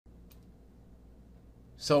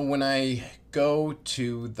So when I go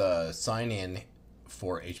to the sign in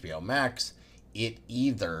for HBO Max, it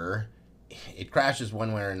crashes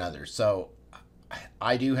one way or another. So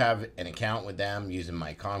I do have an account with them using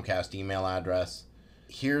my Comcast email address.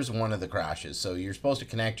 Here's one of the crashes. So you're supposed to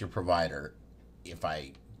connect your provider. If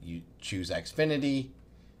you choose Xfinity,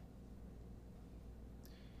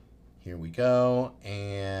 here we go,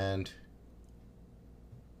 and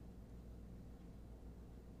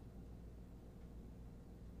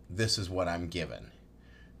this is what I'm given.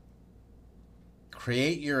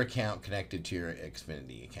 Create your account connected to your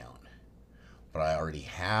Xfinity account. But I already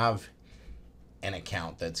have an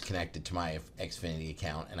account that's connected to my Xfinity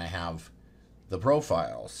account, and I have the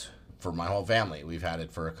profiles for my whole family. We've had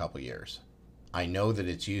it for a couple years. I know that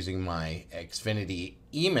it's using my Xfinity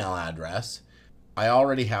email address. I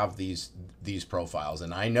already have these profiles,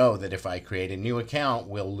 and I know that if I create a new account,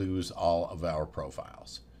 we'll lose all of our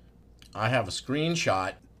profiles. I have a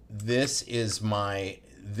screenshot. This is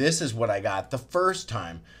what I got the first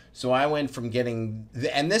time. So I went from getting,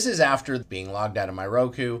 and this is after being logged out of my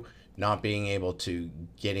Roku, not being able to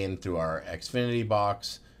get in through our Xfinity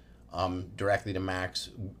box directly to Max,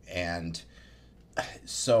 and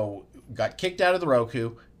so got kicked out of the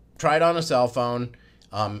Roku, tried on a cell phone,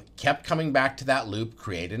 kept coming back to that loop,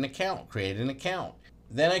 create an account.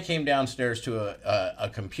 Then I came downstairs to a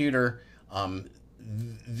computer.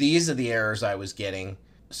 These are the errors I was getting.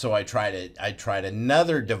 So I tried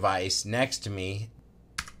another device next to me.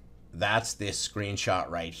 That's this screenshot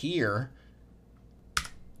right here.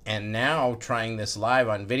 And now trying this live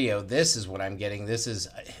on video, this is what I'm getting. This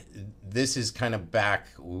is kind of back.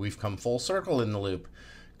 We've come full circle in the loop,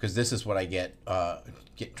 because this is what I get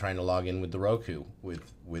trying to log in with the Roku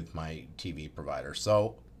with my TV provider.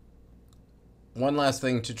 So one last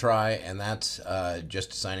thing to try, and that's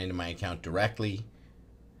just to sign into my account directly.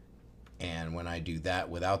 And when I do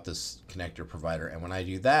that without this connector provider, and when I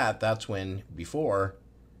do that, that's when before,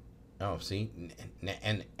 oh, see,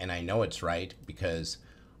 and I know it's right because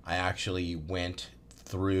I actually went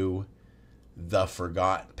through the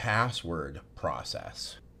forgot password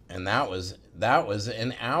process. And that was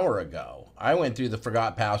an hour ago. I went through the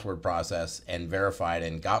forgot password process and verified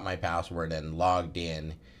and got my password and logged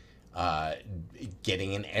in,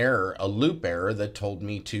 getting an error, a loop error that told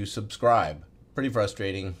me to subscribe. Pretty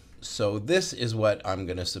frustrating. So this is what I'm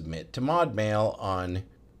going to submit to ModMail on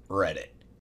Reddit.